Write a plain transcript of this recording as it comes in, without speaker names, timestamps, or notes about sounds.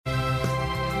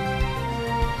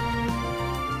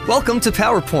Welcome to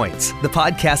PowerPoints, the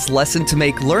podcast lesson to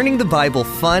make learning the Bible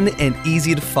fun and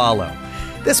easy to follow.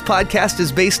 This podcast is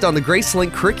based on the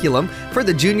GraceLink curriculum for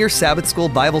the Junior Sabbath School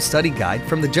Bible Study Guide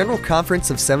from the General Conference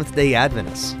of Seventh-day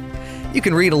Adventists. You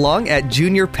can read along at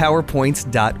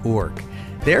juniorpowerpoints.org.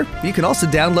 There, you can also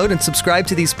download and subscribe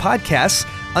to these podcasts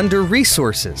under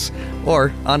Resources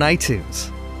or on iTunes.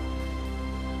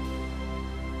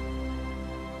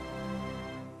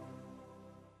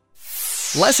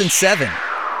 Lesson 7.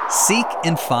 Seek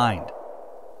and find.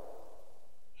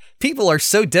 People are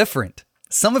so different.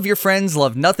 Some of your friends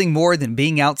love nothing more than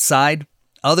being outside.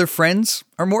 Other friends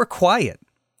are more quiet.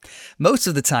 Most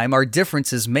of the time, our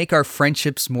differences make our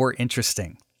friendships more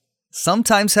interesting.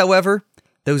 Sometimes, however,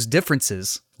 those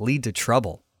differences lead to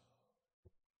trouble.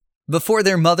 Before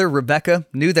their mother, Rebecca,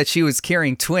 knew that she was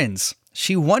carrying twins,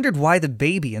 she wondered why the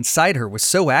baby inside her was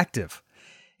so active.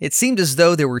 It seemed as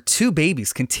though there were two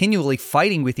babies continually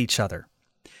fighting with each other.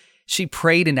 She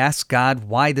prayed and asked God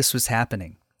why this was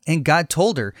happening, and God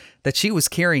told her that she was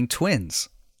carrying twins.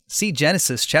 See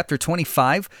Genesis chapter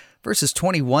 25, verses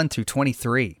 21 through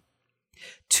 23.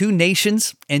 Two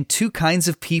nations and two kinds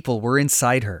of people were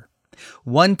inside her.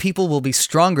 One people will be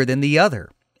stronger than the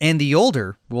other, and the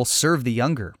older will serve the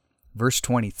younger. Verse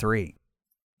 23.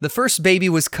 The first baby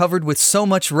was covered with so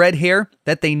much red hair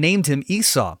that they named him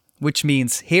Esau, which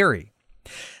means hairy.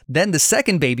 Then the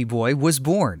second baby boy was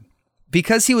born.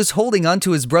 Because he was holding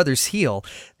onto his brother's heel,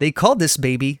 they called this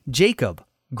baby Jacob,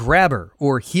 grabber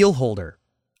or heel holder.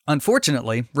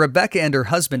 Unfortunately, Rebecca and her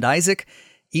husband Isaac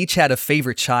each had a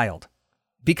favorite child.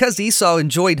 Because Esau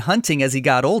enjoyed hunting as he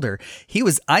got older, he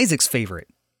was Isaac's favorite.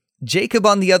 Jacob,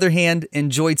 on the other hand,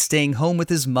 enjoyed staying home with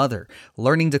his mother,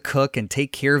 learning to cook and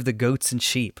take care of the goats and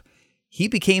sheep. He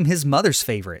became his mother's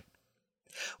favorite.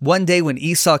 One day when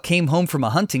Esau came home from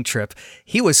a hunting trip,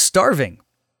 he was starving.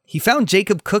 He found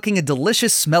Jacob cooking a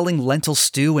delicious-smelling lentil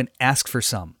stew and asked for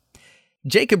some.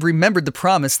 Jacob remembered the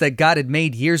promise that God had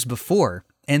made years before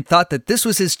and thought that this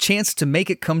was his chance to make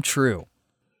it come true.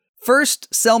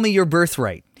 "First, sell me your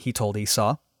birthright," he told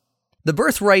Esau. The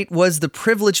birthright was the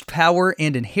privileged power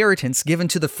and inheritance given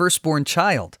to the firstborn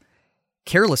child.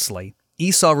 Carelessly,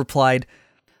 Esau replied,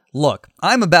 "Look,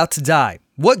 I'm about to die.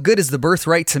 What good is the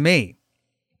birthright to me?"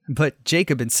 But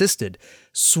Jacob insisted,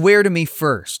 "Swear to me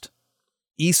first."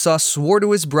 Esau swore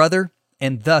to his brother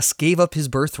and thus gave up his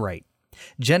birthright.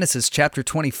 Genesis chapter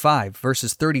 25,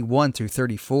 verses 31 through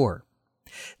 34.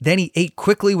 Then he ate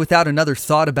quickly without another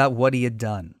thought about what he had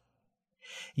done.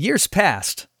 Years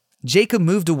passed. Jacob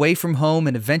moved away from home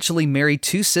and eventually married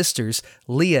two sisters,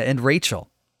 Leah and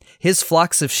Rachel. His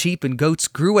flocks of sheep and goats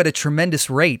grew at a tremendous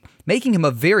rate, making him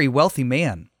a very wealthy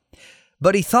man.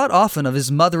 But he thought often of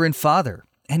his mother and father,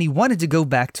 and he wanted to go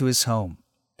back to his home.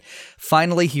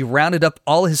 Finally, he rounded up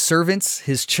all his servants,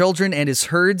 his children, and his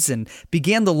herds and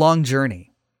began the long journey.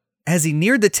 As he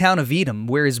neared the town of Edom,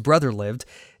 where his brother lived,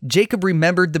 Jacob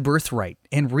remembered the birthright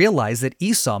and realized that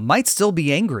Esau might still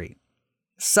be angry.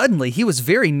 Suddenly, he was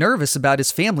very nervous about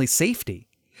his family's safety.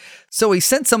 So he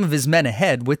sent some of his men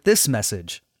ahead with this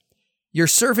message. "Your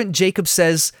servant Jacob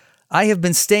says, I have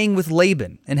been staying with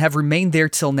Laban and have remained there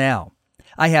till now.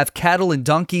 I have cattle and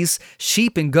donkeys,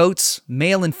 sheep and goats,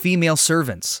 male and female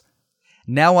servants.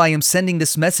 Now I am sending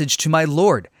this message to my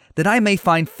Lord, that I may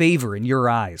find favor in your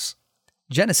eyes."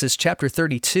 Genesis chapter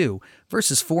 32,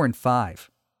 verses 4 and 5.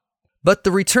 But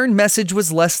the return message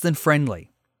was less than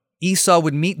friendly. Esau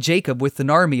would meet Jacob with an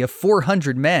army of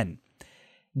 400 men.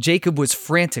 Jacob was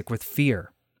frantic with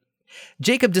fear.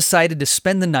 Jacob decided to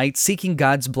spend the night seeking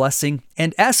God's blessing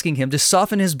and asking him to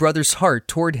soften his brother's heart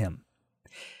toward him.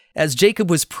 As Jacob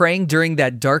was praying during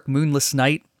that dark, moonless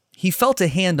night, he felt a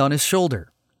hand on his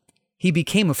shoulder. He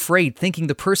became afraid, thinking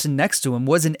the person next to him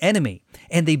was an enemy,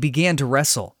 and they began to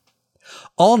wrestle.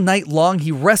 All night long,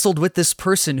 he wrestled with this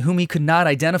person whom he could not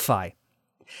identify.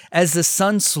 As the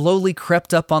sun slowly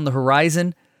crept up on the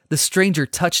horizon, the stranger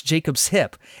touched Jacob's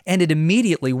hip, and it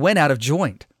immediately went out of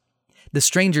joint. The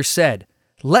stranger said,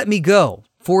 "Let me go,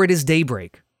 for it is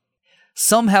daybreak."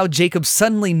 Somehow Jacob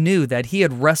suddenly knew that he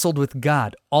had wrestled with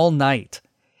God all night.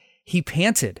 He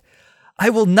panted, "I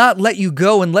will not let you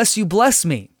go unless you bless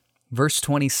me." Verse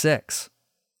 26.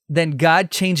 Then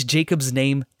God changed Jacob's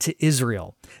name to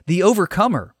Israel, the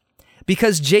overcomer.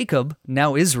 Because Jacob,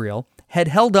 now Israel, had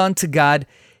held on to God,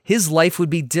 his life would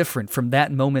be different from that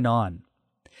moment on.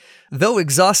 Though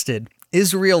exhausted,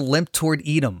 Israel limped toward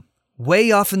Edom.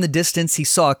 Way off in the distance, he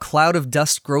saw a cloud of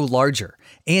dust grow larger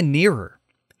and nearer.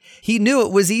 He knew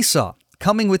it was Esau,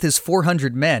 coming with his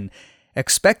 400 men,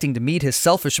 expecting to meet his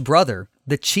selfish brother,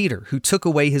 the cheater who took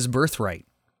away his birthright.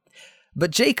 But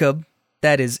Jacob,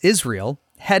 that is Israel,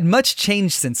 had much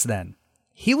changed since then.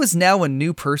 He was now a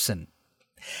new person.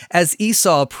 As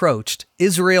Esau approached,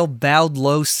 Israel bowed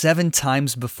low 7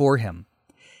 times before him.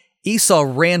 Esau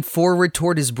ran forward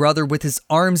toward his brother with his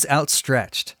arms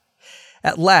outstretched.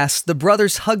 At last, the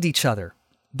brothers hugged each other.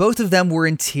 Both of them were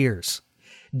in tears.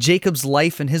 Jacob's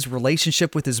life and his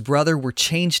relationship with his brother were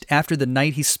changed after the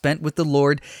night he spent with the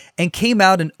Lord and came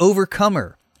out an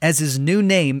overcomer, as his new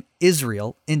name,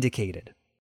 Israel, indicated.